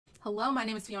Hello, my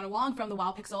name is Fiona Wong from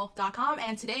thewildpixel.com,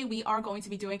 and today we are going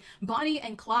to be doing Bonnie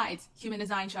and Clyde's human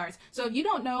design charts. So if you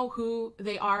don't know who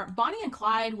they are, Bonnie and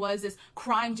Clyde was this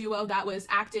crime duo that was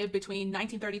active between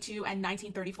 1932 and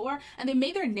 1934, and they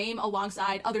made their name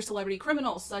alongside other celebrity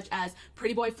criminals such as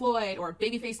Pretty Boy Floyd or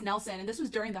Babyface Nelson, and this was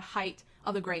during the height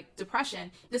of the Great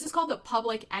Depression. This is called the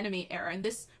Public Enemy era, and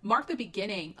this marked the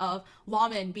beginning of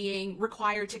lawmen being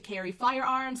required to carry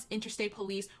firearms, interstate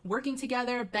police working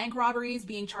together, bank robberies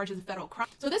being charged as a federal crime.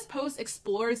 So this post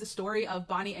explores the story of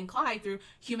Bonnie and Clyde through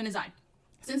human design.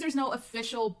 Since there's no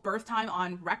official birth time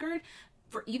on record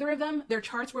for either of them, their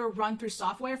charts were run through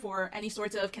software for any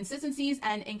sorts of consistencies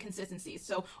and inconsistencies.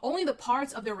 So only the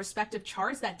parts of their respective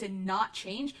charts that did not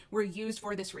change were used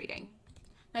for this reading.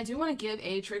 I do want to give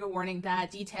a trigger warning that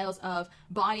details of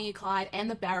Bonnie, Clyde, and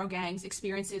the Barrow gang's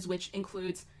experiences, which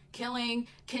includes killing,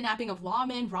 kidnapping of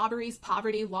lawmen, robberies,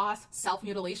 poverty, loss,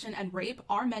 self-mutilation, and rape,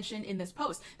 are mentioned in this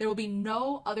post. There will be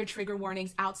no other trigger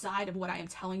warnings outside of what I am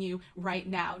telling you right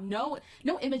now. No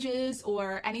images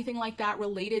or anything like that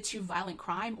related to violent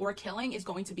crime or killing is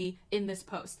going to be in this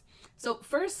post. So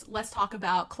first, let's talk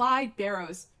about Clyde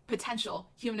Barrows' potential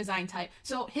human design type.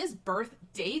 So his birth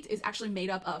date is actually made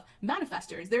up of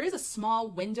manifestors. There is a small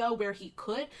window where he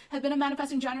could have been a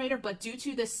manifesting generator, but due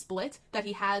to this split that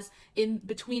he has in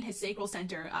between his sacral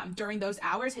center during those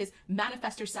hours, his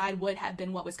manifestor side would have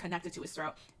been what was connected to his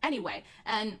throat anyway.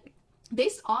 And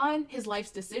based on his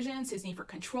life's decisions, his need for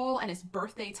control, and his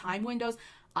birthday time windows,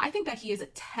 I think that he is a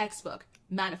textbook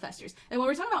manifestors. And when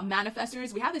we're talking about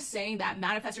manifestors, we have this saying that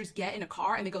manifestors get in a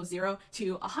car and they go 0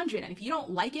 to 100. And if you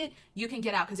don't like it, you can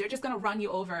get out because they're just going to run you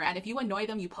over. And if you annoy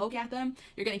them, you poke at them,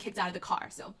 you're getting kicked out of the car.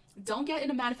 So don't get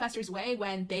in a manifestor's way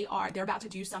when they're about to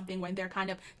do something, when they're kind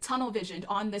of tunnel visioned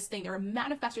on this thing. They're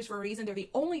manifestors for a reason. They're the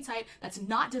only type that's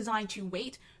not designed to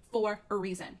wait for a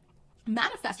reason.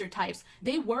 Manifestor types,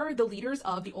 they were the leaders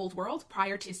of the old world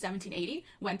prior to 1780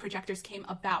 when projectors came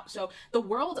about. So the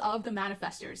world of the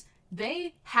manifestors,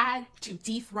 they had to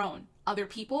dethrone other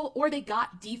people, or they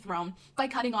got dethroned by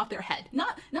cutting off their head.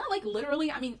 Not like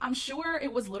literally. I mean, I'm sure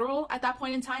it was literal at that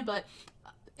point in time, but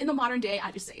in the modern day,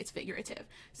 I just say it's figurative.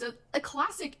 So a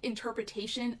classic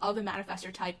interpretation of the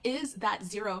manifestor type is that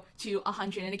 0 to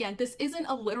 100. And again, this isn't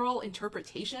a literal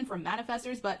interpretation for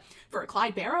manifestors, but for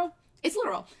Clyde Barrow, it's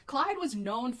literal. Clyde was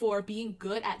known for being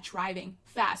good at driving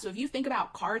fast. So if you think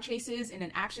about car chases in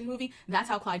an action movie, that's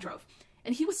how Clyde drove.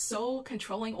 And he was so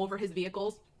controlling over his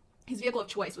vehicles. His vehicle of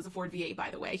choice was a Ford V8, by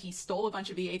the way. He stole a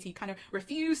bunch of V8s. He kind of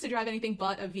refused to drive anything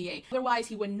but a V8. Otherwise,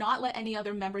 he would not let any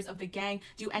other members of the gang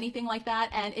do anything like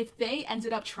that. And if they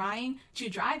ended up trying to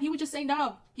drive, he would just say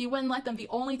no. He wouldn't let them. The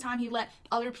only time he let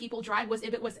other people drive was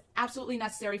if it was absolutely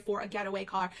necessary for a getaway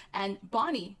car. And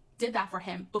Bonnie did that for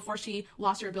him before she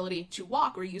lost her ability to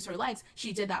walk or use her legs.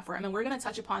 She did that for him. And we're going to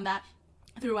touch upon that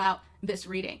throughout this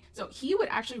reading. So he would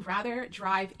actually rather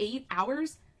drive 8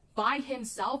 hours by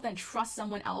himself than trust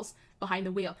someone else behind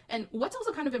the wheel. And what's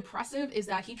also kind of impressive is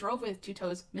that he drove with 2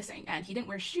 toes missing and he didn't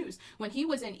wear shoes. When he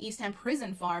was in East End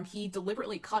Prison Farm, he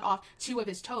deliberately cut off 2 of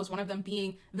his toes, one of them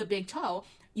being the big toe,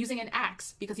 using an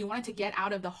axe because he wanted to get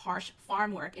out of the harsh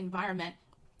farm work environment.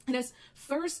 And his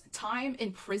first time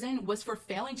in prison was for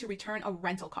failing to return a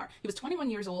rental car. He was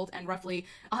 21 years old and roughly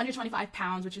 125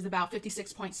 pounds, which is about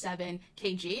 56.7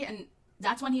 kg. And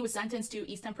that's when he was sentenced to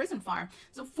East End Prison Farm.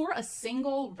 So for a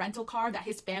single rental car that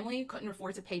his family couldn't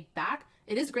afford to pay back,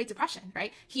 it is Great Depression,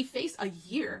 right? He faced a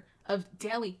year of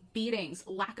daily beatings,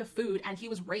 lack of food, and he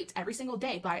was raped every single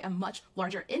day by a much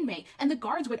larger inmate. And the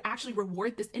guards would actually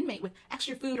reward this inmate with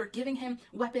extra food or giving him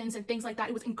weapons and things like that.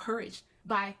 It was encouraged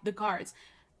by the guards.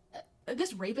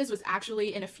 This rapist was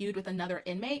actually in a feud with another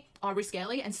inmate, Aubrey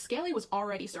Scaly, and Scaly was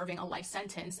already serving a life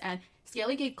sentence. And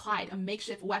Scaly gave Clyde a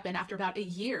makeshift weapon after about a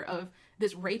year of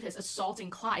this rapist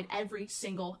assaulting Clyde every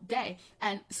single day.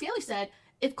 And Scaly said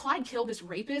if Clyde killed this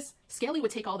rapist, Scaly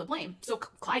would take all the blame. So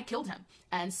Clyde killed him,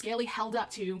 and Scaly held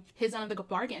up to his end of the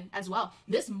bargain as well.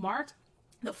 This marked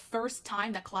the first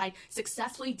time that Clyde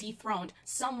successfully dethroned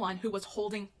someone who was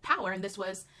holding power, and this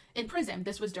was in prison.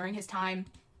 This was during his time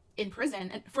in prison,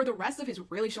 and for the rest of his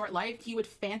really short life, he would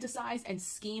fantasize and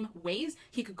scheme ways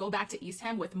he could go back to East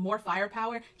Ham with more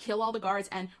firepower, kill all the guards,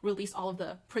 and release all of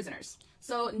the prisoners.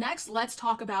 So next, let's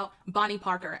talk about Bonnie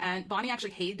Parker. And Bonnie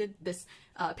actually hated this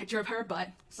picture of her, but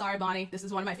sorry, Bonnie, this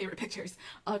is one of my favorite pictures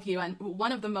of you and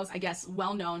one of the most, I guess,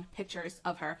 well-known pictures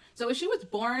of her. So if she was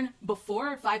born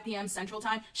before 5 p.m. Central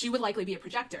Time, she would likely be a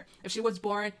projector. If she was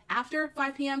born after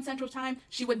 5 p.m. Central Time,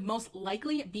 she would most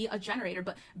likely be a generator.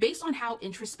 But based on how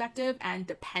introspective and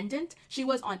dependent she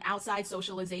was on outside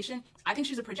socialization, I think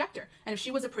she's a projector. And if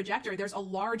she was a projector, there's a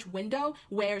large window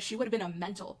where she would have been a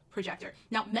mental projector.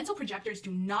 Now, mental projectors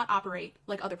do not operate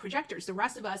like other projectors. The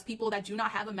rest of us, people that do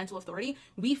not have a mental authority,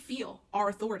 we feel our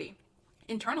authority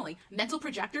internally. Mental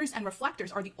projectors and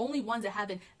reflectors are the only ones that have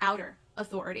an outer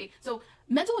authority. So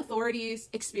mental authorities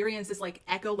experience this like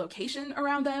echolocation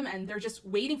around them, and they're just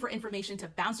waiting for information to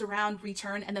bounce around,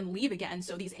 return, and then leave again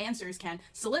so these answers can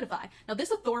solidify. Now,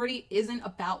 this authority isn't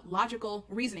about logical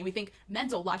reasoning. We think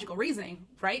mental logical reasoning,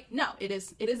 right? No, it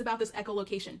is about this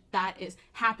echolocation that is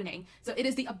happening. So it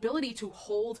is the ability to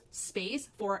hold space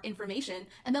for information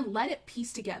and then let it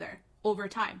piece together over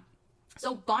time.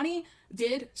 So Bonnie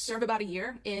did serve about a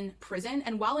year in prison,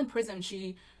 and while in prison,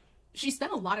 she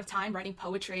spent a lot of time writing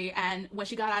poetry. And when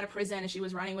she got out of prison and she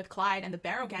was running with Clyde and the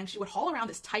Barrow gang, she would haul around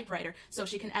this typewriter so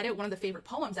she can edit one of the favorite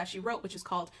poems that she wrote, which is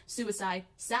called Suicide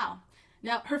Sal.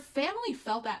 Now, her family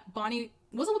felt that Bonnie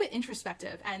was a little bit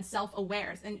introspective and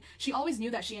self-aware, and she always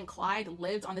knew that she and Clyde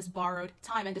lived on this borrowed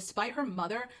time. And despite her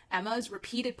mother, Emma's,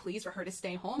 repeated pleas for her to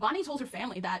stay home, Bonnie told her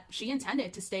family that she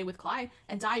intended to stay with Clyde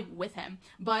and die with him.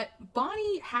 But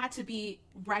Bonnie had to be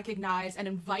recognized and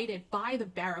invited by the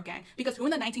Barrow gang, because who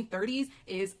in the 1930s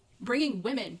is bringing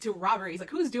women to robberies? Like,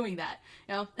 who's doing that?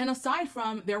 You know, and aside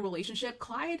from their relationship,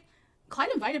 Clyde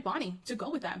invited Bonnie to go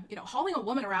with them. You know, hauling a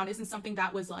woman around isn't something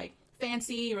that was like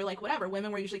fancy or like whatever.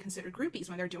 Women were usually considered groupies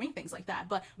when they're doing things like that.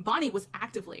 But Bonnie was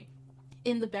actively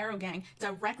in the Barrow gang,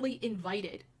 directly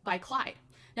invited by Clyde.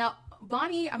 Now,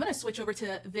 Bonnie, I'm going to switch over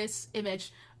to this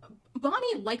image.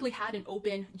 Bonnie likely had an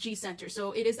open G center.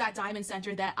 So it is that diamond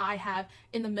center that I have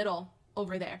in the middle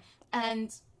over there.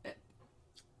 And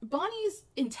Bonnie's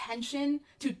intention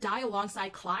to die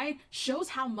alongside Clyde shows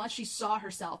how much she saw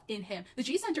herself in him. The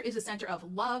G center is a center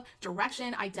of love,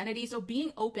 direction, identity. So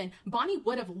being open, Bonnie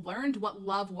would have learned what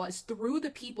love was through the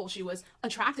people she was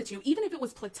attracted to, even if it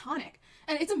was platonic.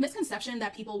 And it's a misconception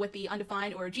that people with the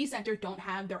undefined or G center don't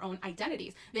have their own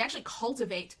identities. They actually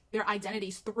cultivate their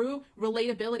identities through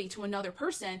relatability to another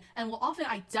person, and will often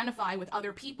identify with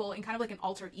other people in kind of like an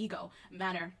alter ego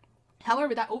manner.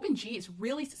 However, that open G is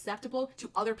really susceptible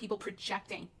to other people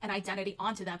projecting an identity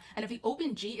onto them. And if the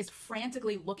open G is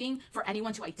frantically looking for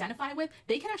anyone to identify with,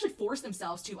 they can actually force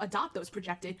themselves to adopt those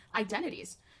projected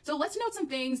identities. So let's note some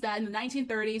things that in the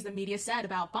 1930s, the media said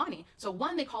about Bonnie. So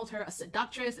one, they called her a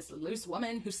seductress, this loose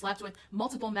woman who slept with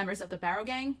multiple members of the Barrow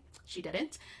gang. She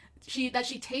didn't. She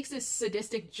takes this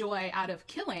sadistic joy out of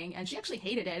killing, and she actually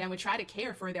hated it and would try to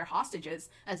care for their hostages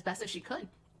as best as she could.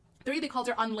 3, they called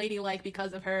her unladylike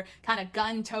because of her kind of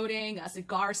gun-toting,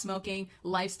 cigar-smoking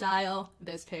lifestyle,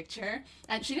 this picture.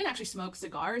 And she didn't actually smoke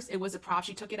cigars. It was a prop.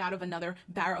 She took it out of another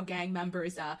Barrow gang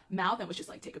member's mouth and was just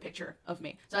like, take a picture of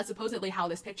me. So that's supposedly how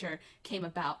this picture came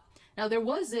about. Now, there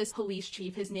was this police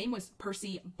chief, his name was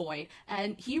Percy Boyd,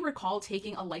 and he recalled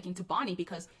taking a liking to Bonnie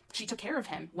because she took care of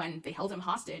him when they held him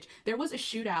hostage. There was a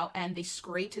shootout and they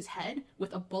scraped his head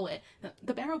with a bullet.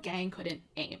 The Barrow gang couldn't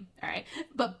aim, all right?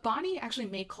 But Bonnie actually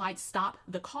made Clyde stop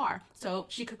the car so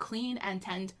she could clean and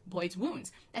tend Boyd's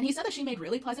wounds. And he said that she made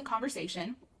really pleasant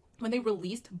conversation. When they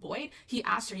released Boyd, he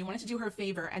asked her, he wanted to do her a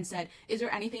favor and said, is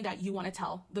there anything that you want to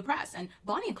tell the press? And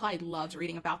Bonnie and Clyde loved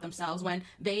reading about themselves. When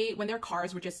their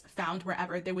cars were just found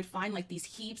wherever, they would find like these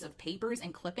heaps of papers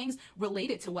and clippings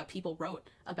related to what people wrote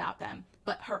about them.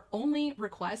 But her only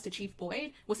request to Chief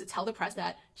Boyd was to tell the press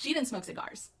that she didn't smoke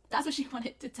cigars. That's what she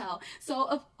wanted to tell. So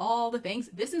of all the things,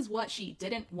 this is what she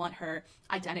didn't want her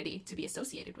identity to be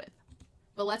associated with.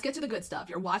 But let's get to the good stuff.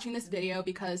 You're watching this video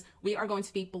because we are going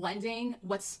to be blending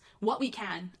what we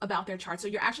can about their charts. So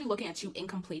you're actually looking at 2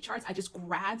 incomplete charts. I just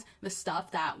grabbed the stuff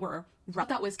that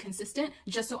was consistent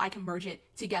just so I can merge it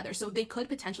together. So they could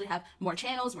potentially have more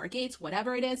channels, more gates,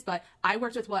 whatever it is, but I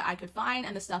worked with what I could find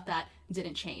and the stuff that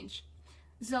didn't change.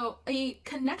 So a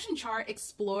connection chart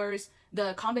explores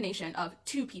the combination of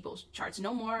 2 people's charts,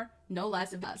 no more, no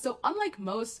less. So unlike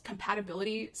most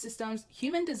compatibility systems,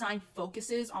 human design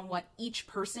focuses on what each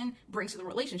person brings to the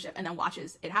relationship and then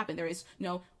watches it happen. There is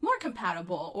no more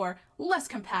compatible or less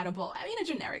compatible. I mean, in a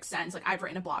generic sense, like I've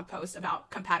written a blog post about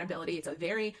compatibility. It's a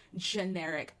very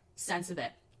generic sense of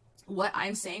it. What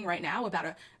I'm saying right now about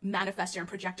a manifestor and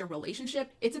projector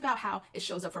relationship, it's about how it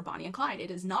shows up for Bonnie and Clyde.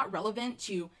 It is not relevant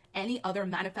to any other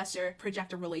manifestor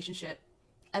projector relationship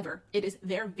ever. It is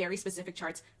their very specific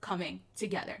charts coming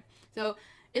together. So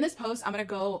in this post, I'm going to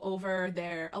go over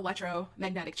their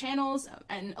electromagnetic channels.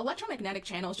 And electromagnetic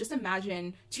channels, just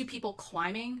imagine 2 people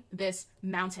climbing this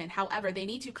mountain. However, they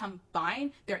need to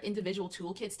combine their individual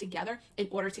toolkits together in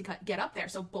order to get up there.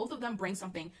 So both of them bring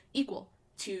something equal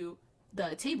to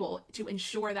the table to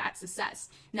ensure that success.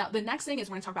 Now, the next thing is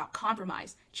we're going to talk about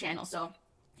compromise channels. So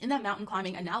in that mountain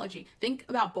climbing analogy, think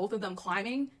about both of them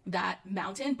climbing that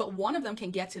mountain, but one of them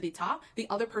can get to the top. The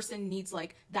other person needs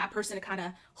like that person to kind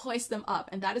of hoist them up.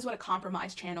 And that is what a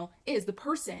compromise channel is. The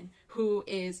person who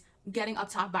is getting up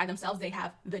top by themselves, they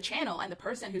have the channel, and the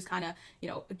person who's kind of, you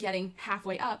know, getting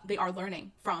halfway up, they are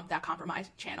learning from that compromise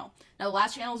channel. Now, the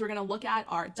last channels we're going to look at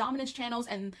are dominance channels.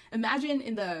 And imagine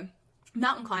in the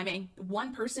mountain climbing,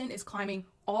 one person is climbing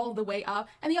all the way up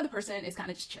and the other person is kind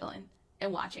of just chilling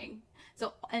and watching.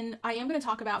 So, and I am going to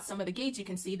talk about some of the gates. You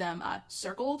can see them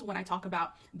circled when I talk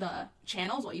about the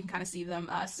channels. Well, you can kind of see them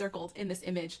circled in this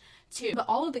image too. But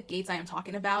all of the gates I am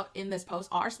talking about in this post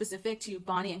are specific to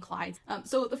Bonnie and Clyde.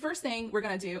 So the first thing we're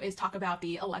going to do is talk about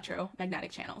the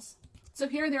electromagnetic channels. So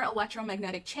here there are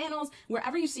electromagnetic channels.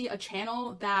 Wherever you see a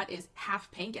channel that is half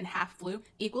pink and half blue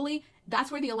equally, that's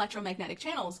where the electromagnetic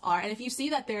channels are. And if you see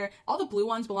that all the blue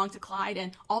ones belong to Clyde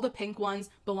and all the pink ones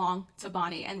belong to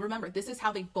Bonnie. And remember, this is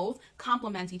how they both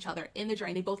complement each other in the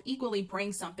journey. They both equally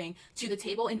bring something to the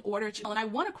table in order to, and I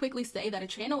want to quickly say that a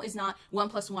channel is not 1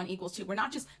 + 1 = 2. We're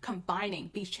not just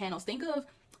combining these channels. Think of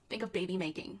baby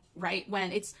making, right?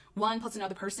 When it's one plus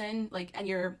another person, like, and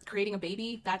you're creating a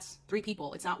baby, that's 3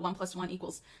 people. It's not 1 + 1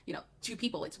 = 2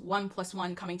 people. It's 1 +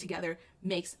 1 coming together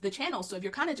makes the channel. So if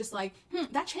you're kind of just like,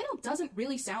 that channel doesn't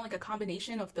really sound like a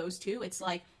combination of those two. It's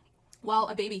like, well,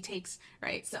 a baby takes,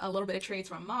 right, so a little bit of traits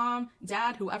from mom,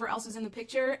 dad, whoever else is in the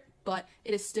picture, but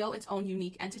it is still its own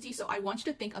unique entity. So I want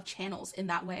you to think of channels in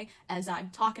that way as I'm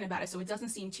talking about it, so it doesn't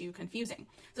seem too confusing.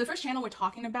 So the first channel we're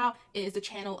talking about is the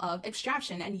channel of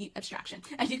abstraction, and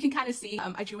you can kind of see,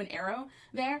 I drew an arrow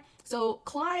there. So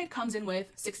Clyde comes in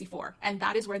with 64, and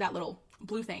that is where that little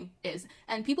blue thing is.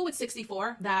 And people with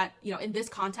 64 that, in this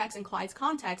context, in Clyde's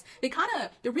context,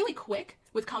 they're really quick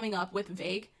with coming up with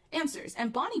vague answers.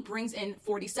 And Bonnie brings in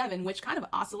 47, which kind of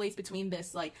oscillates between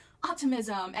this like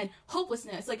optimism and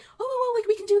hopelessness, like, oh, like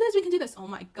we can do this, oh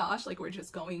my gosh, like we're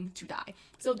just going to die.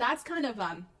 So that's kind of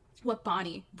what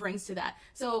Bonnie brings to that.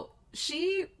 So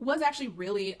she was actually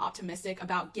really optimistic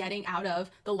about getting out of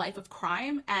the life of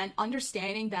crime and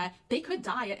understanding that they could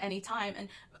die at any time. And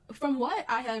from what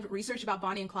I have researched about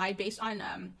Bonnie and Clyde, based on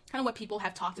kind of what people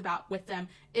have talked about with them,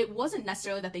 it wasn't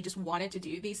necessarily that they just wanted to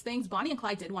do these things. Bonnie and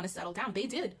Clyde did want to settle down. They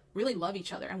did really love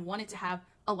each other and wanted to have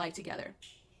a life together.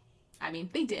 I mean,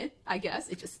 they did, I guess.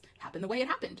 It just happened the way it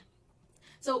happened.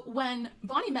 So when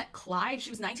Bonnie met Clyde,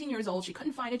 she was 19 years old. She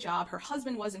couldn't find a job. Her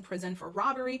husband was in prison for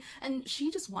robbery, and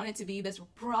she just wanted to be this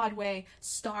Broadway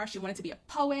star. She wanted to be a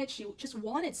poet. She just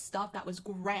wanted stuff that was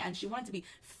grand. She wanted to be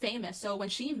famous. So when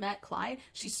she met Clyde,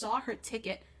 she saw her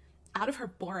ticket out of her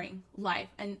boring life.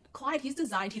 And Clyde, he's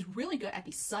really good at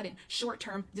these sudden,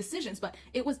 short-term decisions, but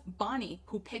it was Bonnie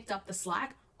who picked up the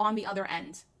slack on the other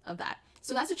end of that.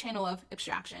 So that's a channel of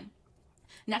abstraction.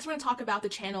 Next, we're going to talk about the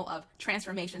channel of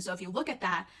transformation. So if you look at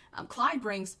that, Clyde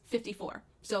brings 54.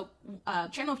 So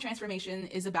channel of transformation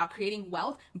is about creating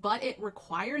wealth, but it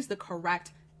requires the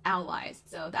correct allies.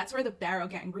 So that's where the Barrow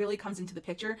gang really comes into the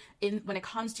picture when it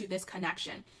comes to this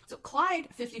connection. So Clyde,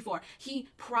 54, he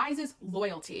prizes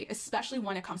loyalty, especially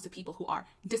when it comes to people who are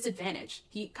disadvantaged.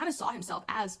 He kind of saw himself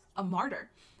as a martyr.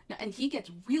 And he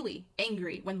gets really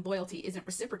angry when loyalty isn't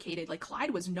reciprocated. Like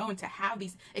Clyde was known to have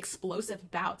these explosive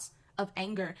bouts of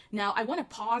anger. Now, I want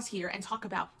to pause here and talk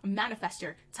about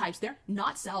manifestor types. Their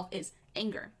not self is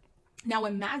anger. Now,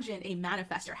 imagine a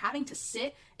manifestor having to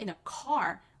sit in a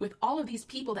car with all of these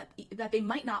people that they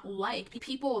might not like,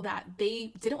 people that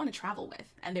they didn't want to travel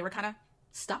with, and they were kind of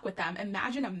stuck with them.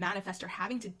 Imagine a manifestor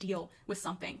having to deal with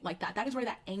something like that. That is where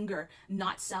that anger,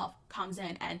 not self, comes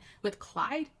in. And with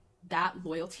Clyde, that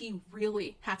loyalty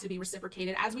really had to be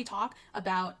reciprocated. As we talk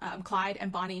about Clyde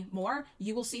and Bonnie more,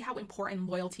 you will see how important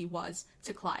loyalty was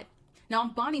to Clyde. Now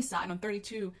on Bonnie's side, on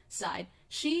 32 side,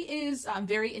 she is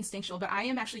very instinctual, but I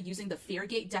am actually using the fear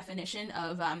gate definition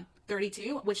of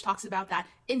 32, which talks about that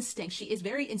instinct. She is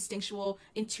very instinctual,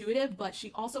 intuitive, but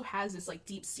she also has this like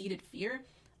deep-seated fear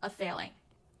of failing.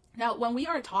 Now, when we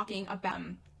are talking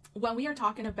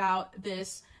about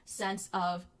this sense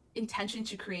of intention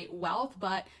to create wealth,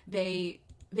 but they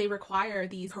require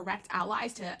these correct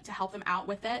allies to help them out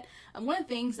with it. One of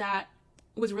the things that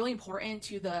was really important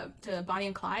to Bonnie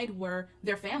and Clyde were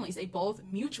their families. They both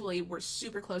mutually were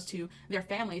super close to their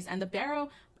families, and the Barrow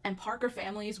and Parker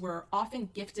families were often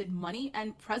gifted money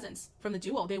and presents from the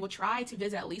duo. They would try to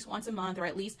visit at least once a month or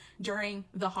at least during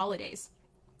the holidays.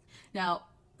 Now,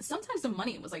 sometimes the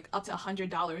money was like up to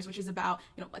 $100, which is about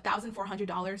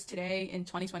 $1,400 today in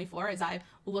 2024 as I've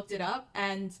looked it up.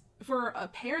 And for a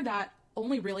pair that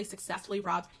only really successfully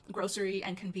robbed grocery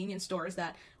and convenience stores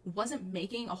that wasn't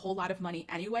making a whole lot of money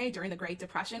anyway during the Great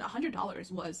Depression,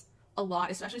 $100 was a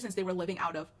lot, especially since they were living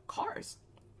out of cars.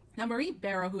 Now, Marie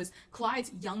Barrow, who is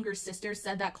Clyde's younger sister,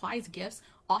 said that Clyde's gifts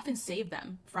often saved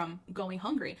them from going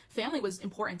hungry. Family was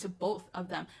important to both of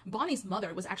them. Bonnie's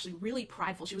mother was actually really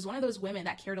prideful. She was one of those women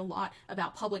that cared a lot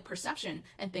about public perception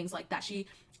and things like that.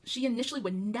 She initially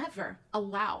would never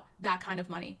allow that kind of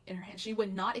money in her hands. She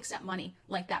would not accept money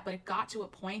like that, but it got to a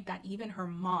point that even her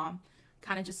mom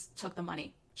kind of just took the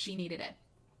money. She needed it.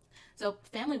 So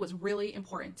family was really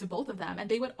important to both of them. And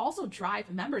they would also drive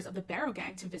members of the Barrow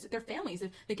gang to visit their families. If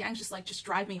the gang's just like, just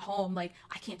drive me home, like,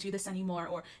 I can't do this anymore,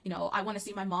 or, you know, I want to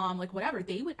see my mom, like whatever,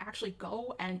 they would actually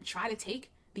go and try to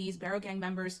take these Barrow gang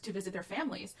members to visit their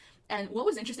families. And what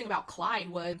was interesting about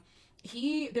Clyde was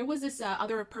there was this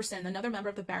other person, another member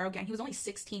of the Barrow gang. He was only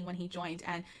 16 when he joined,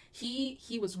 and he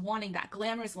was wanting that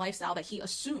glamorous lifestyle that he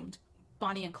assumed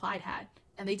Bonnie and Clyde had,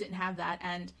 and they didn't have that.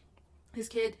 And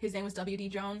his name was W.D.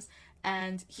 Jones,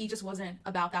 and he just wasn't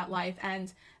about that life.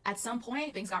 And at some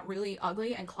point, things got really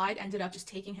ugly, and Clyde ended up just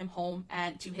taking him home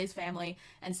and to his family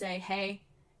and say, hey,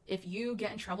 if you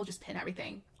get in trouble, just pin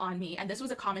everything on me. And this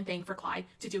was a common thing for Clyde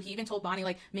to do. He even told Bonnie,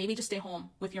 like, maybe just stay home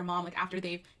with your mom, like, after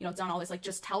they've, you know, done all this, like,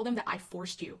 just tell them that I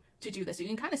forced you to do this. So you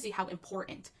can kind of see how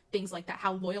important things like that,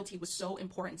 how loyalty was so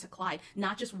important to Clyde,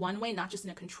 not just one way, not just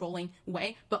in a controlling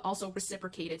way, but also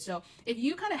reciprocated. So if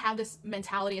you kind of have this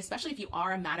mentality, especially if you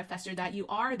are a manifestor, that you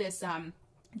are this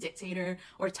dictator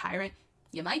or tyrant,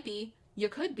 you might be, you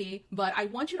could be, but I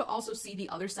want you to also see the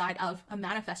other side of a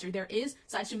manifestor. There is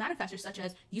sides to manifestors, such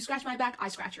as you scratch my back, I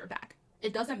scratch your back.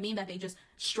 It doesn't mean that they just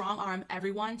strong arm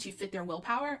everyone to fit their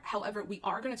willpower. However, we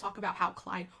are going to talk about how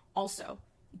Clyde also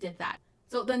did that.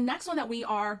 So the next one that we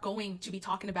are going to be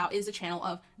talking about is a channel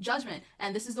of judgment.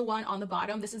 And this is the one on the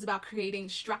bottom. This is about creating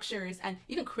structures and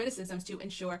even criticisms to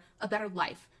ensure a better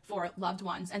life for loved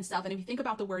ones and stuff. And if you think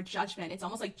about the word judgment, it's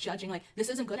almost like judging, like, this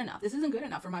isn't good enough. This isn't good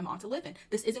enough for my mom to live in.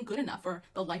 This isn't good enough for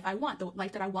the life I want, the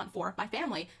life that I want for my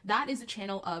family. That is a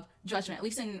channel of judgment, at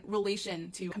least in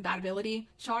relation to compatibility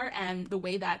chart and the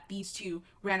way that these two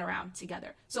ran around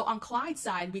together. So on Clyde's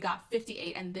side, we got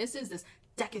 58, and this is this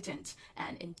decadent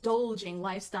and indulging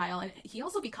lifestyle, and he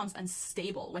also becomes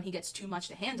unstable when he gets too much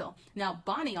to handle. Now,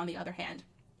 Bonnie, on the other hand,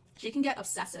 she can get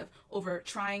obsessive over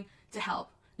trying to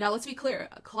help. Now, let's be clear,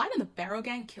 Clyde and the Barrow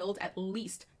gang killed at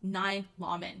least 9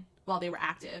 lawmen while they were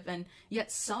active, and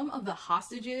yet some of the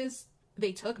hostages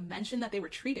they took mentioned that they were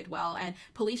treated well. And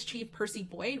Police Chief Percy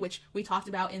Boyd, which we talked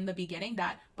about in the beginning,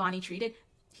 that Bonnie treated,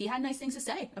 he had nice things to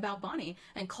say about Bonnie.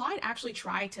 And Clyde actually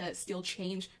tried to steal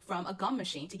change from a gum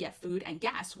machine to get food and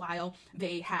gas while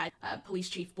they had Police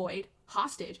Chief Boyd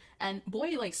hostage. And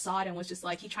Boyd like saw it and was just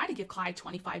like, he tried to give Clyde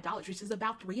 $25, which is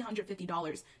about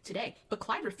 $350 today. But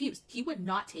Clyde refused. He would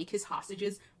not take his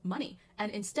hostages' money. And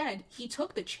instead, he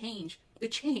took the change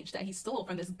that he stole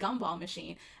from this gumball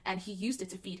machine, and he used it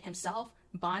to feed himself,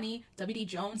 Bonnie, W.D.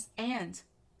 Jones, and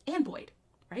Boyd,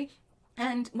 right?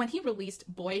 And when he released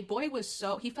Boyd,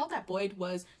 he felt that Boyd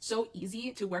was so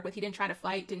easy to work with. He didn't try to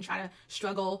fight, didn't try to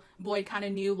struggle. Boyd kind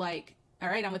of knew, like, all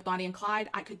right, I'm with Bonnie and Clyde,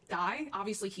 I could die.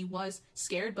 Obviously, he was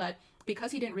scared, but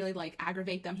because he didn't really like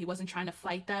aggravate them, he wasn't trying to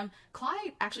fight them,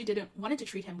 Clyde actually wanted to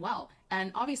treat him well.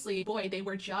 And obviously, Boyd, they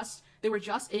were just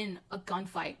in a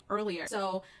gunfight earlier.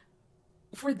 So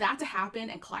for that to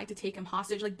happen and Clyde to take him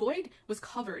hostage, like, Boyd was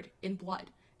covered in blood,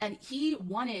 and he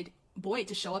wanted Boyd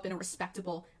to show up in a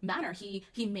respectable manner. He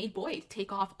made Boyd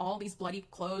take off all these bloody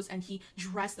clothes, and he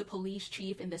dressed the police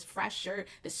chief in this fresh shirt,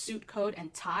 this suit coat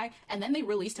and tie, and then they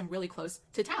released him really close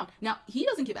to town. Now, he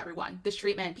doesn't give everyone this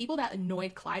treatment. People that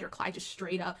annoyed Clyde, or Clyde just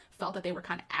straight up felt that they were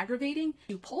kind of aggravating,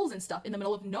 do polls and stuff in the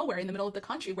middle of nowhere, in the middle of the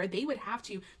country, where they would have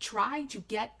to try to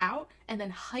get out and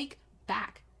then hike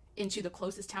back into the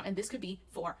closest town, and this could be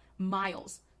for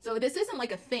miles. So this isn't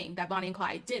like a thing that Bonnie and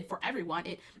Clyde did for everyone.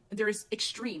 There's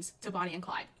extremes to Bonnie and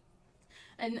Clyde.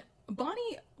 And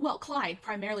Clyde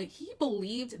primarily, he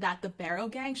believed that the Barrow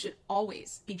gang should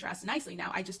always be dressed nicely. Now,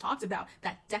 I just talked about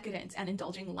that decadent and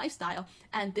indulging lifestyle,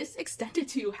 and this extended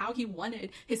to how he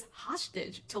wanted his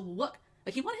hostage to look.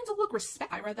 Like, he wanted him to look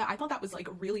respectful. I read that. I thought that was like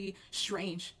a really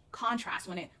strange contrast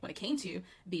when it came to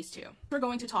these two. We're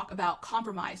going to talk about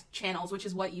compromise channels, which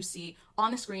is what you see on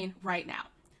the screen right now.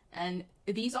 And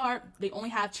they only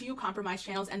have 2 compromise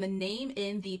channels, and the name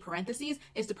in the parentheses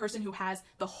is the person who has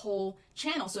the whole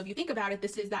channel. So if you think about it,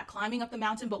 this is that climbing up the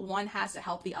mountain, but one has to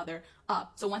help the other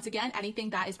up. So once again, anything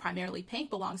that is primarily pink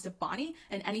belongs to Bonnie,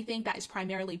 and anything that is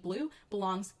primarily blue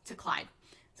belongs to Clyde.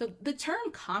 So the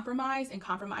term compromise and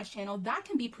compromise channel, that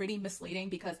can be pretty misleading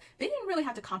because they didn't really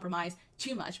have to compromise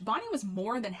too much. Bonnie was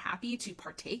more than happy to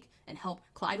partake and help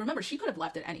Clyde. Remember, she could have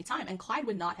left at any time, and Clyde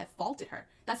would not have faulted her.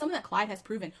 That's something that Clyde has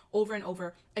proven over and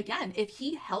over again. If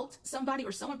he helped somebody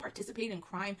or someone participated in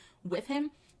crime with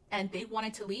him, and they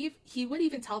wanted to leave, he would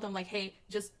even tell them like, hey,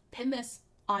 just pin this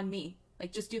on me.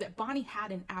 Like, just do that. Bonnie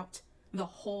had an out the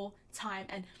whole time,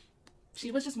 and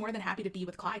she was just more than happy to be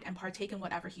with Clyde and partake in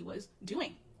whatever he was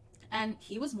doing. And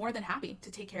he was more than happy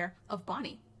to take care of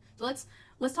Bonnie. So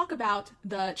let's talk about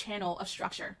the channel of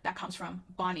structure that comes from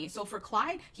Bonnie. So for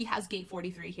Clyde, he has gate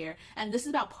 43 here, and this is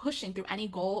about pushing through any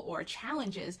goal or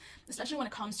challenges, especially when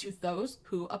it comes to those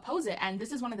who oppose it. And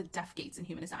this is one of the deaf gates in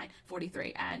human design,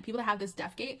 43. And people that have this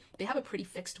deaf gate, they have a pretty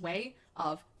fixed way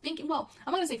of thinking. Well,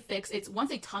 I'm not gonna say fixed. It's once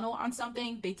they tunnel on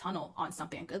something, they tunnel on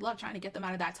something. Good luck trying to get them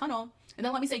out of that tunnel. And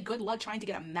then let me say good luck trying to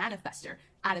get a manifester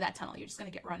out of that tunnel. You're just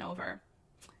gonna get run over.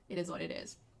 It is what it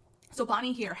is. So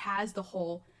Bonnie here has the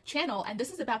whole channel, and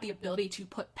this is about the ability to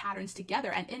put patterns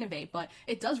together and innovate, but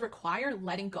it does require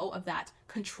letting go of that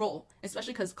control,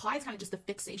 especially because Clyde's kind of just the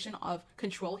fixation of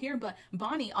control here, but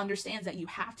Bonnie understands that you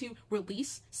have to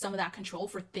release some of that control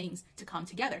for things to come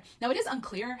together. Now, it is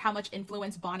unclear how much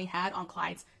influence Bonnie had on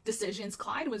Clyde's decisions.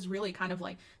 Clyde was really kind of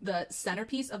like the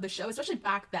centerpiece of the show, especially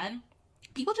back then.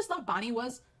 People just thought Bonnie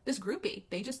was this groupie.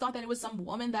 They just thought that it was some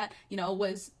woman that, you know,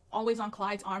 was always on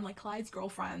Clyde's arm, like Clyde's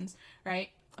girlfriends, right?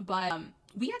 But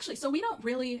we don't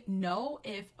really know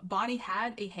if Bonnie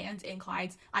had a hand in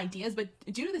Clyde's ideas, but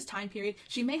due to this time period,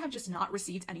 she may have just not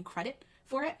received any credit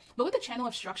for it. But with the channel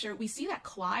of structure, we see that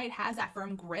Clyde has that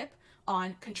firm grip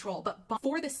on control, but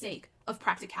for the sake of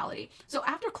practicality. So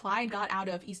after Clyde got out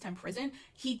of East End prison,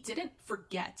 he didn't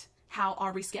forget how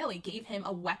Aubrey Scaly gave him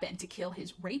a weapon to kill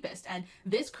his rapist, and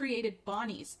this created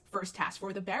Bonnie's first task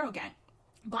for the Barrow gang.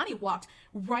 Bonnie walked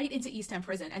right into East End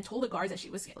prison and told the guards that she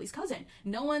was Scaly's cousin.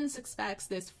 No one expects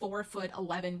this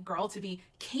 4'11" girl to be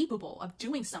capable of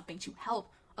doing something to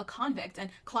help a convict,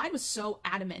 and Clyde was so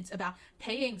adamant about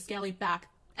paying Scaly back,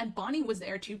 and Bonnie was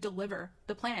there to deliver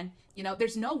the plan. You know,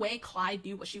 there's no way Clyde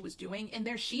knew what she was doing in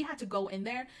there. She had to go in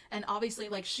there, and obviously,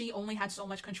 like, she only had so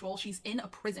much control. She's in a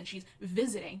prison. She's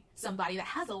visiting somebody that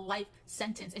has a life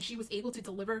sentence, and she was able to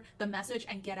deliver the message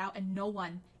and get out, and no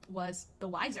one was the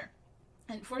wiser.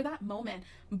 And for that moment,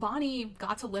 Bonnie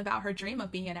got to live out her dream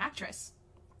of being an actress.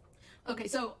 Okay,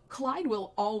 so Clyde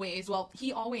will always,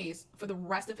 for the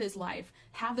rest of his life,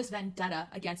 have this vendetta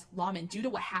against lawmen due to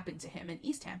what happened to him in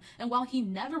Eastham. And while he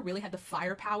never really had the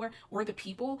firepower or the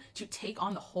people to take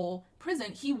on the whole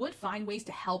prison, he would find ways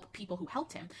to help people who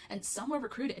helped him. And some were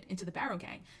recruited into the Barrow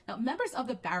gang. Now, members of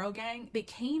the Barrow gang, they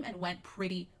came and went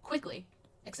pretty quickly,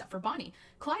 except for Bonnie.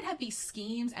 Clyde had these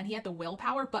schemes and he had the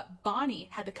willpower, but Bonnie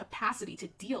had the capacity to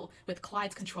deal with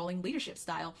Clyde's controlling leadership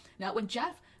style. Now, when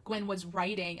Jeff Gwynn was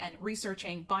writing and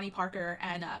researching Bonnie Parker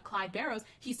and Clyde Barrows,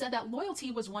 he said that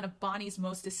loyalty was one of Bonnie's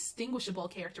most distinguishable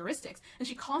characteristics, and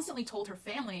she constantly told her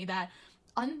family that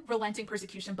unrelenting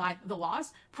persecution by the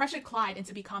laws pressured Clyde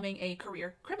into becoming a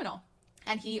career criminal.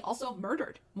 And he also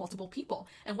murdered multiple people.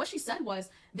 And what she said was,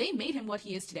 they made him what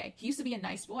he is today. He used to be a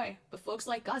nice boy, but folks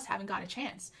like us haven't got a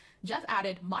chance. Jeff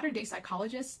added, modern day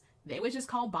psychologists, they would just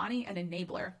call Bonnie an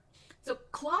enabler. So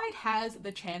Clyde has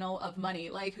the channel of money.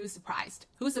 Like, who's surprised?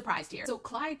 Who's surprised here? So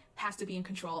Clyde has to be in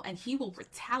control, and he will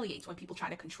retaliate when people try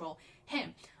to control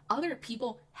him. Other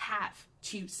people have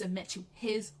to submit to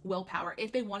his willpower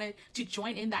if they wanted to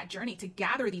join in that journey to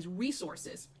gather these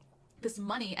resources, this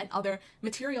money and other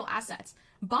material assets.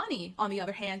 Bonnie, on the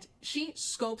other hand, she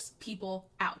scopes people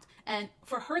out. And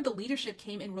for her, the leadership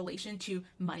came in relation to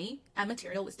money and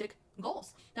materialistic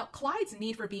goals. Now, Clyde's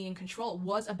need for being in control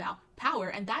was about power,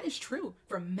 and that is true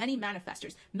for many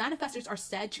manifestors. Manifestors are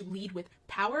said to lead with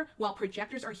power, while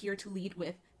projectors are here to lead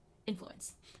with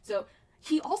influence. So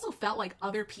he also felt like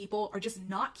other people are just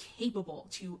not capable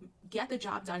to get the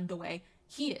job done the way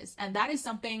he is. And that is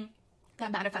something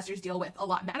that manifestors deal with a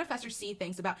lot. Manifestors see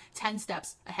things about 10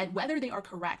 steps ahead, whether they are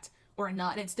correct or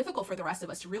not. And it's difficult for the rest of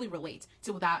us to really relate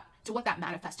to what that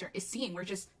manifestor is seeing. We're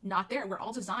just not there. We're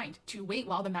all designed to wait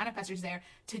while the manifestor's there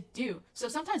to do. So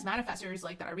sometimes manifestors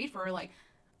like that I read for are like,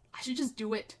 I should just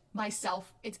do it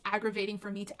myself. It's aggravating for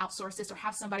me to outsource this or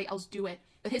have somebody else do it.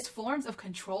 But his forms of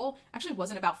control actually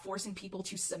wasn't about forcing people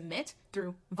to submit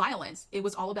through violence. It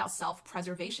was all about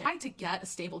self-preservation. He tried to get a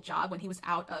stable job when he was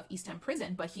out of East End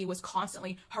prison, but he was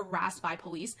constantly harassed by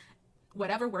police,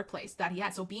 whatever workplace that he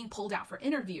had. So being pulled out for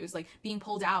interviews, like being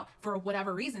pulled out for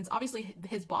whatever reasons, obviously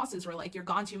his bosses were like, you're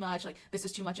gone too much, like this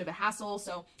is too much of a hassle,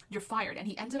 so you're fired. And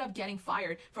he ended up getting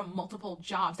fired from multiple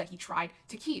jobs that he tried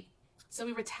to keep. So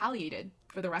he retaliated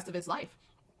for the rest of his life.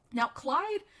 Now,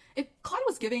 if Clyde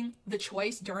was given the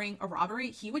choice during a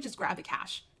robbery, he would just grab the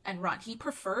cash and run. He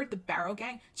preferred the Barrow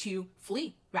gang to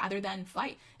flee rather than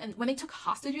fight. And when they took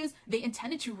hostages, they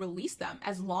intended to release them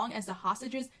as long as the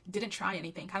hostages didn't try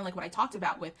anything, kind of like what I talked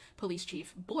about with Police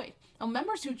Chief Boyd. Now,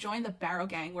 members who joined the Barrow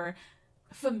gang were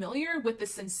familiar with the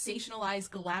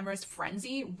sensationalized, glamorous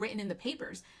frenzy written in the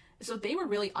papers. So they were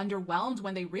really underwhelmed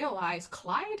when they realized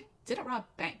Clyde didn't rob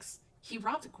banks. He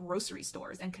robbed grocery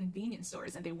stores and convenience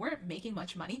stores, and they weren't making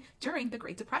much money during the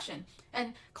Great Depression.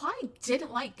 And Clyde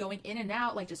didn't like going in and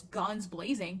out like just guns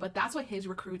blazing, but that's what his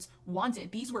recruits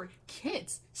wanted. These were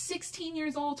kids, 16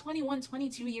 years old, 21,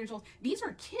 22 years old. These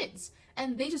are kids.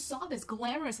 And they just saw this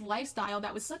glamorous lifestyle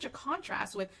that was such a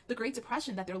contrast with the Great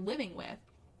Depression that they're living with.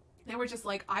 They were just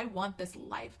like, I want this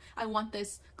life. I want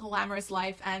this glamorous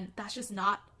life. And that's just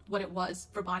not what it was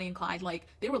for Bonnie and Clyde. Like,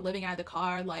 they were living out of the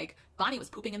car. Like, Bonnie was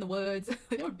pooping in the woods.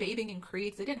 They were bathing in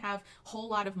creeks. They didn't have a whole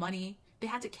lot of money. They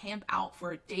had to camp out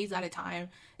for days at a time.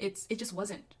 It just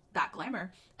wasn't that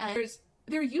glamour. And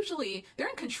they're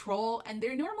in control, and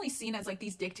they're normally seen as like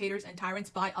these dictators and tyrants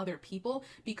by other people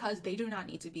because they do not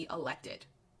need to be elected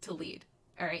to lead.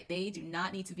 All right, they do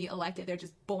not need to be elected. They're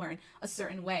just born a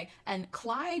certain way. And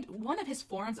Clyde, one of his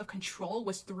forms of control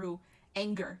was through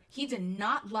anger. He did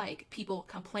not like people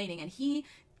complaining, and he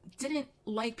didn't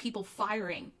like people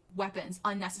firing weapons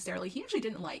unnecessarily. He actually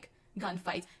didn't like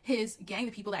gunfights. His gang,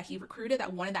 the people that he recruited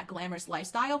that wanted that glamorous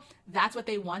lifestyle, that's what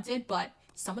they wanted, but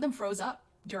some of them froze up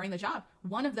during the job.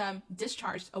 One of them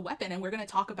discharged a weapon, and we're going to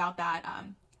talk about that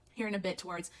here in a bit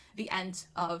towards the end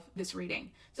of this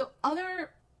reading. So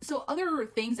other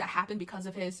things that happened because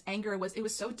of his anger was it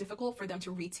was so difficult for them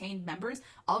to retain members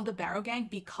of the Barrow gang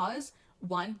because,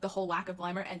 one, the whole lack of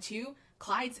glamour, and two,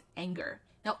 Clyde's anger.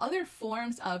 Now, other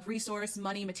forms of resource,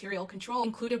 money, material control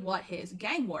included what his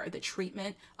gang wore, the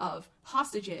treatment of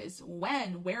hostages,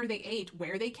 when, where they ate,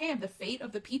 where they camped, the fate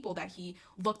of the people that he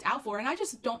looked out for. And I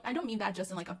don't mean that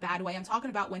just in like a bad way. I'm talking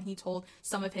about when he told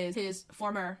some of his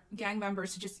former gang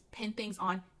members to just pin things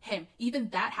on him. Even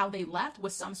that, how they left,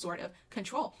 was some sort of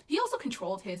control. He also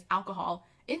controlled his alcohol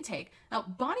intake. Now,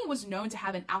 Bonnie was known to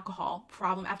have an alcohol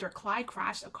problem after Clyde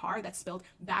crashed a car that spilled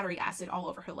battery acid all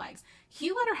over her legs.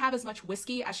 He let her have as much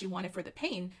whiskey as she wanted for the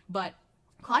pain, but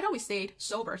Clyde always stayed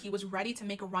sober. He was ready to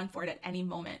make a run for it at any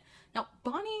moment. Now,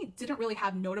 Bonnie didn't really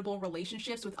have notable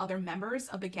relationships with other members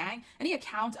of the gang. Any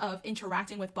account of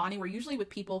interacting with Bonnie were usually with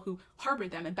people who harbored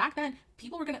them. And back then,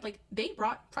 people were they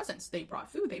brought presents, they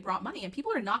brought food, they brought money, and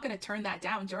people are not going to turn that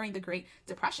down during the Great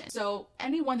Depression. So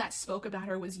anyone that spoke about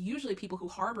her was usually people who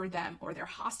harbored them or their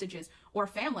hostages or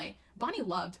family. Bonnie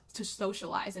loved to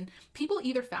socialize, and people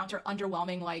either found her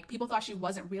underwhelming, like people thought she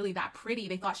wasn't really that pretty.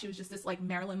 They thought she was just this like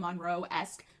Marilyn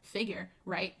Monroe-esque figure,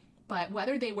 right? But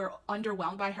whether they were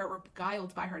underwhelmed by her or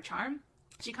beguiled by her charm,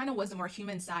 she kind of was the more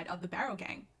human side of the Barrow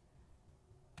gang.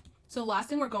 So last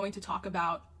thing we're going to talk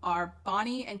about are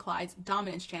Bonnie and Clyde's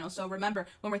dominance channel. So remember,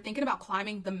 when we're thinking about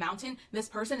climbing the mountain, this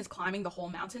person is climbing the whole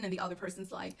mountain and the other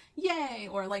person's like, yay,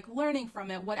 or like learning from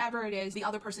it, whatever it is. The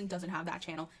other person doesn't have that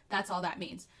channel. That's all that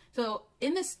means. So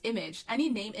in this image, any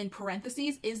name in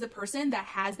parentheses is the person that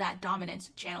has that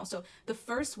dominance channel. So the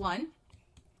first one,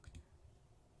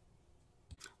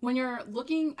 when you're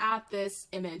looking at this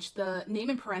image, the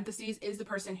name in parentheses is the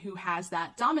person who has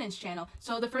that dominance channel.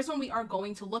 So the first one we are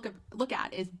going to look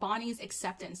at is Bonnie's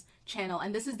acceptance channel.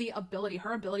 And this is the ability,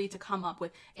 her ability to come up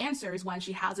with answers when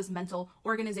she has this mental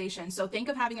organization. So think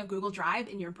of having a Google Drive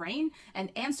in your brain. An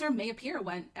answer may appear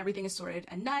when everything is sorted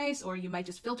and nice, or you might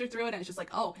just filter through it and it's just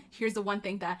like, oh, here's the one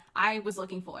thing that I was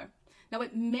looking for. Now,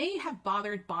 it may have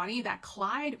bothered Bonnie that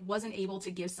Clyde wasn't able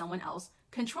to give someone else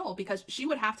control because she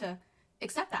would have to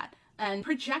accept that. And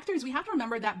projectors, we have to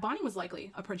remember that Bonnie was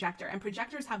likely a projector, and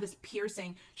projectors have this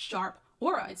piercing, sharp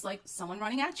aura. It's like someone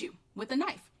running at you with a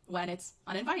knife when it's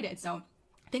uninvited. So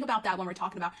think about that when we're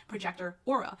talking about projector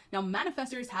aura. Now,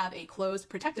 manifestors have a closed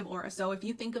protective aura. So if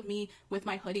you think of me with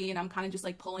my hoodie and I'm kind of just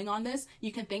like pulling on this,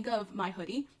 you can think of my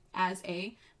hoodie as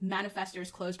a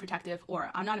manifestor's closed protective aura.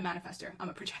 I'm not a manifestor, I'm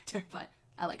a projector, but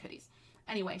I like hoodies.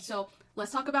 Anyway, so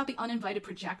let's talk about the uninvited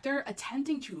projector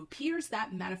attempting to pierce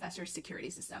that manifestor's security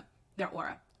system, their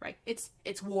aura, right? It's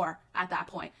war at that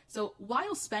point. So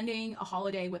while spending a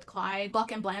holiday with Clyde,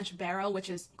 Buck and Blanche Barrow, which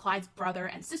is Clyde's brother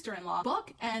and sister-in-law,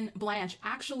 Buck and Blanche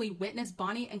actually witnessed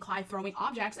Bonnie and Clyde throwing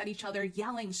objects at each other,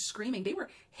 yelling, screaming. They were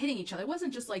hitting each other. It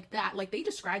wasn't just like that. Like, they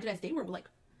described it as they were like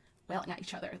wailing at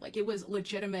each other. Like, it was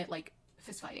legitimate, like,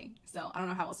 fist fighting. So I don't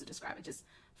know how else to describe it. Just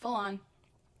full on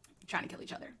trying to kill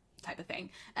each other type of thing.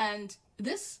 And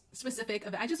this specific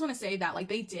event, I just want to say that like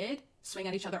they did swing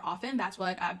at each other often. That's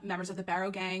what members of the Barrow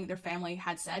gang, their family,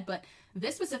 had said. But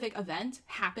this specific event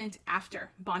happened after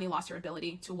Bonnie lost her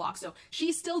ability to walk. So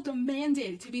she still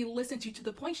demanded to be listened to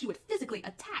the point she would physically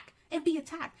attack and be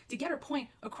attacked to get her point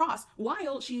across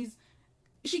while she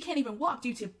can't even walk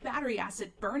due to battery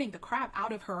acid burning the crap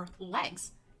out of her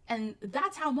legs. And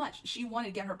that's how much she wanted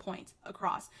to get her point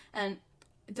across. And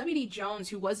W.D. Jones,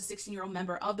 who was a 16-year-old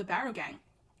member of the Barrow gang,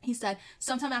 he said,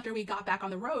 sometime after we got back on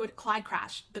the road, Clyde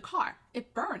crashed the car.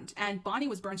 It burned, and Bonnie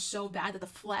was burned so bad that the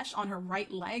flesh on her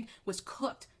right leg was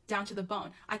cooked down to the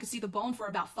bone. I could see the bone for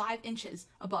about 5 inches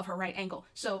above her right ankle.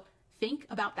 So think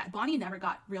about that. Bonnie never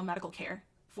got real medical care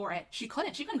for it. She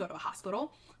couldn't go to a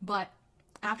hospital. But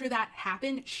after that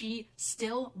happened, she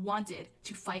still wanted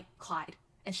to fight Clyde.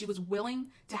 And she was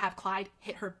willing to have Clyde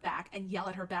hit her back and yell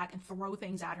at her back and throw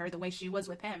things at her the way she was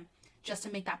with him, just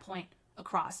to make that point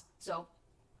across. So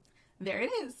there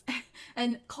it is.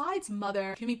 And Clyde's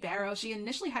mother, Barrow, she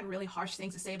initially had really harsh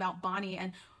things to say about Bonnie,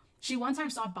 and she one time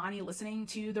saw Bonnie listening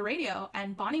to the radio,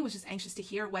 and Bonnie was just anxious to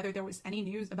hear whether there was any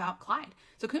news about Clyde.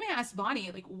 So Kumi asked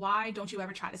Bonnie, like, why don't you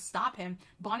ever try to stop him?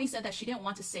 Bonnie said that she didn't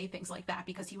want to say things like that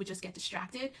because he would just get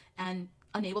distracted and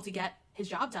unable to get his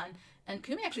job done. And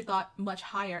Kumi actually thought much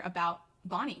higher about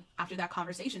Bonnie after that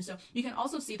conversation. So you can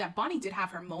also see that Bonnie did have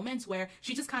her moments where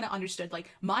she just kind of understood, like,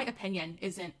 my opinion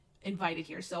isn't invited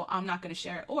here, so I'm not going to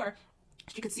share it. Or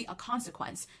she could see a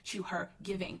consequence to her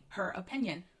giving her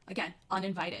opinion, again,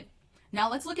 uninvited. Now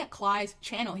let's look at Clyde's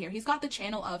channel here. He's got the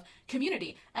channel of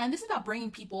community, and this is about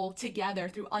bringing people together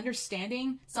through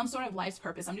understanding some sort of life's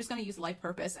purpose. I'm just going to use life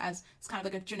purpose as it's kind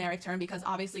of like a generic term because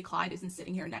obviously Clyde isn't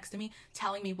sitting here next to me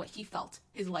telling me what he felt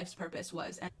his life's purpose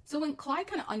was. And so when Clyde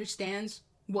kind of understands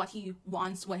what he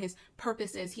wants, what his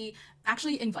purpose is, he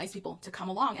actually invites people to come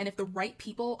along. And if the right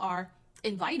people are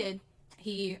invited,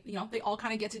 they all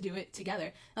kind of get to do it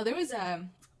together. Now there was a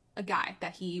guy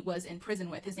that he was in prison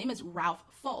with. His name is Ralph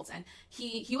Fultz, and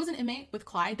he was an inmate with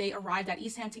Clyde. They arrived at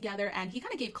Eastham together, and he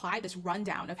kind of gave Clyde this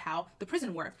rundown of how the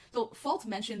prison worked. So Fultz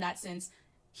mentioned that since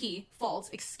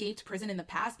Fultz escaped prison in the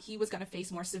past, he was going to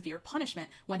face more severe punishment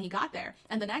when he got there.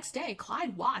 And the next day,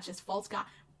 Clyde watched as Fultz got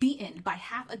beaten by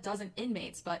half a dozen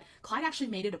inmates, but Clyde actually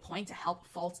made it a point to help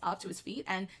Fultz up to his feet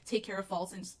and take care of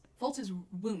Fultz's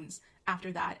wounds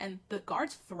after that. And the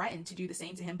guards threatened to do the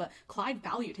same to him, but Clyde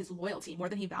valued his loyalty more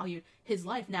than he valued his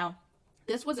life. Now,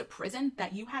 this was a prison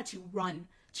that you had to run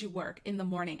to work in the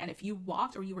morning, and if you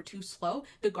walked or you were too slow,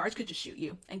 the guards could just shoot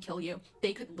you and kill you.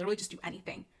 They could literally just do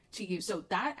anything to you. So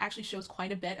that actually shows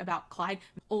quite a bit about Clyde,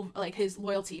 like his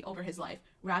loyalty over his life.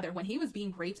 Rather, when he was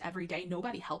being raped every day,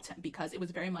 nobody helped him because it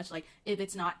was very much like, if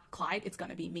it's not Clyde, it's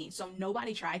going to be me. So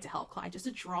nobody tried to help Clyde, just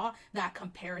to draw that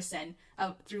comparison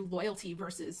through loyalty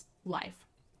versus life.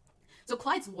 So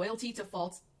Clyde's loyalty to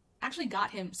Fultz actually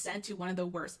got him sent to one of the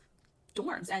worst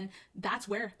dorms, and that's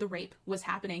where the rape was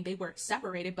happening. They were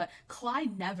separated, but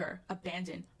Clyde never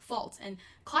abandoned Fultz, and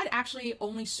Clyde actually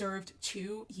only served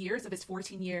 2 years of his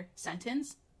 14-year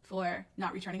sentence for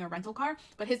not returning a rental car,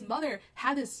 but his mother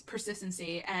had this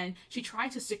persistency and she tried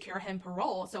to secure him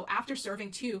parole. So after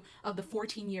serving 2 of the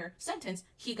 14-year sentence,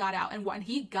 he got out, and when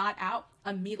he got out,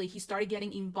 immediately he started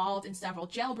getting involved in several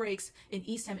jailbreaks in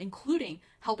Eastham, including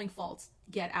helping Fultz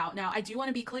get out. Now, I do want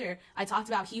to be clear. I talked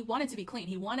about he wanted to be clean.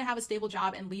 He wanted to have a stable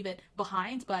job and leave it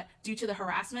behind, but due to the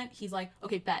harassment, he's like,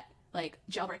 okay, bet, like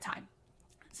jailbreak time.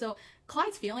 So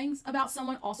Clyde's feelings about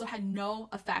someone also had no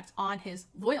effect on his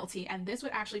loyalty, and this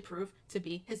would actually prove to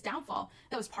be his downfall.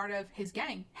 That was part of his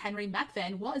gang. Henry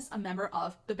Methvin was a member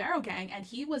of the Barrow gang, and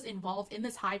he was involved in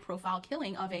this high-profile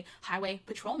killing of a highway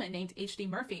patrolman named H.D.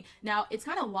 Murphy. Now, it's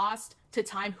kind of lost to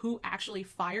time who actually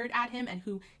fired at him and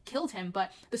who killed him,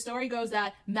 but the story goes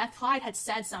that Clyde had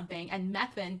said something, and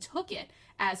Methvin took it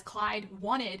as Clyde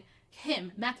wanted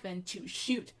him, Methvin, to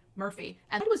shoot Murphy.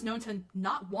 And Clyde was known to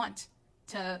not want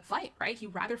to fight, right?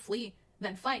 He'd rather flee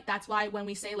than fight. That's why when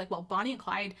we say, like, well, Bonnie and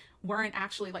Clyde weren't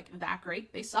actually like that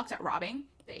great. They sucked at robbing,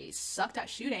 they sucked at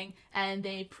shooting, and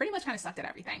they pretty much kind of sucked at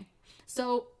everything.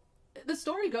 So the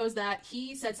story goes that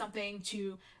he said something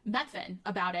to Methvin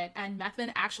about it, and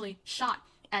Methvin actually shot.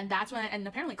 And that's when, and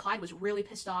apparently Clyde was really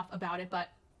pissed off about it, but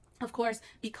of course,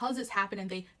 because this happened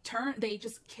and they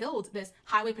just killed this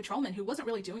highway patrolman who wasn't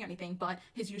really doing anything but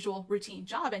his usual routine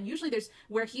job. And usually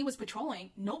where he was patrolling,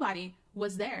 nobody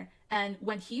was there. And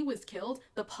when he was killed,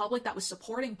 the public that was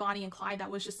supporting Bonnie and Clyde,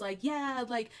 that was just like, yeah,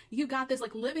 like, you got this,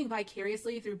 like, living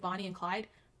vicariously through Bonnie and Clyde,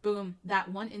 boom, that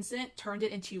one incident turned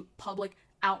it into public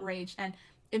outrage. And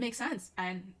it makes sense.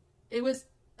 And it was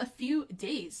a few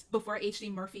days before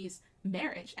H.D. Murphy's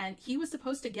marriage, and he was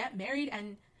supposed to get married,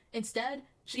 and instead,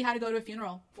 she had to go to a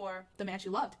funeral for the man she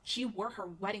loved. She wore her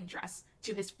wedding dress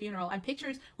to his funeral, and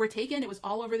pictures were taken. It was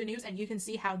all over the news, and you can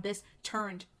see how this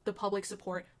turned the public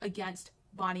support against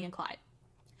Bonnie and Clyde.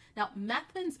 Now,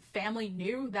 Methvin's family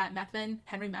knew that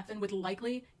Henry Methvin, would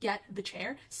likely get the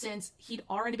chair since he'd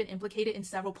already been implicated in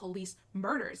several police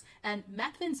murders. And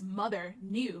Methvin's mother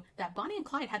knew that Bonnie and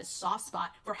Clyde had a soft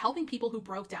spot for helping people who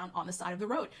broke down on the side of the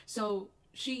road. So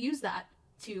she used that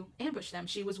to ambush them.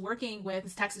 She was working with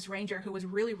this Texas Ranger who was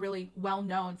really, really well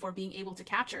known for being able to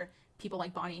capture people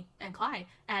like Bonnie and Clyde.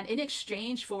 And in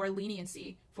exchange for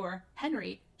leniency for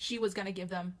Henry, she was going to give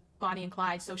them Bonnie and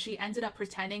Clyde. So she ended up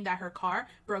pretending that her car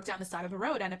broke down the side of the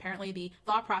road. And apparently the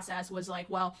thought process was like,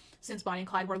 well, since Bonnie and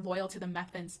Clyde were loyal to the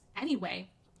Methvins anyway,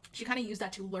 she kind of used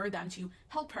that to lure them to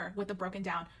help her with the broken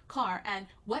down car. And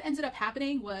what ended up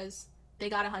happening was they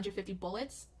got 150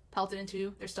 bullets pelted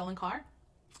into their stolen car.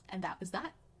 And that was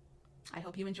that. I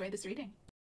hope you enjoyed this reading.